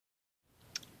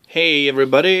Hey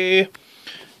everybody,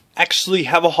 actually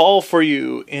have a haul for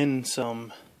you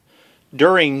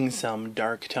during some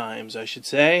dark times, I should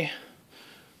say.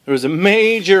 There was a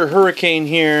major hurricane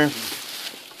here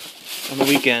on the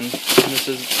weekend, and this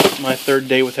is my third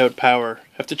day without power.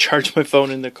 I have to charge my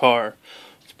phone in the car.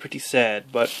 It's pretty sad,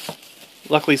 but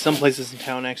luckily some places in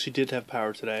town actually did have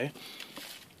power today.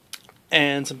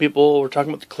 And some people were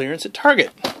talking about the clearance at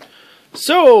Target.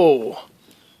 So,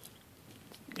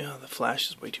 yeah, the flash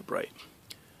is way too bright.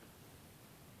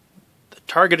 The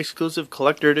Target exclusive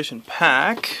collector edition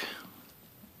pack,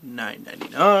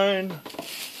 $9.99,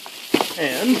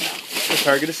 and the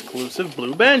Target exclusive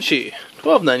Blue Banshee,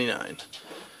 $12.99.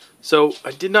 So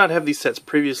I did not have these sets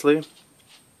previously.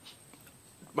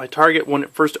 My Target, when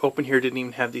it first opened here, didn't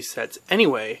even have these sets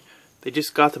anyway. They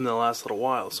just got them in the last little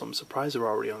while, so I'm surprised they're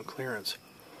already on clearance.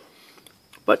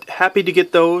 But happy to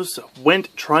get those.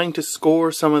 Went trying to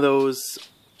score some of those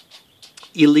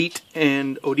Elite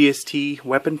and ODST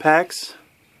weapon packs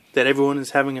that everyone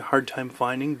is having a hard time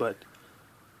finding, but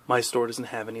my store doesn't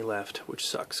have any left, which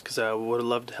sucks, because I would have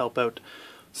loved to help out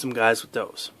some guys with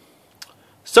those.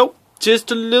 So, just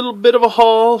a little bit of a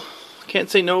haul. Can't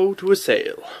say no to a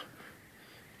sale.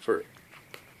 For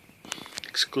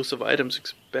exclusive items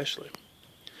especially.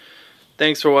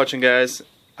 Thanks for watching, guys.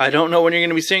 I don't know when you're going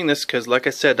to be seeing this, because like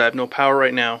I said, I have no power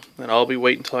right now, and I'll be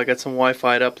waiting until I get some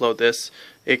Wi-Fi to upload this.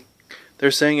 They're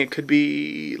saying it could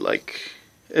be like,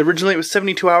 originally it was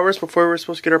 72 hours before we were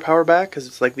supposed to get our power back, because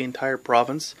it's like the entire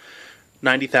province,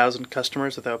 90,000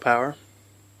 customers without power.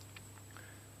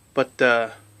 But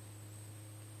yeah,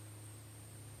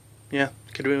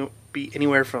 it could be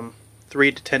anywhere from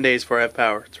 3 to 10 days before I have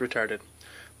power. It's retarded.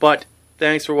 But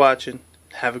thanks for watching.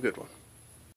 Have a good one.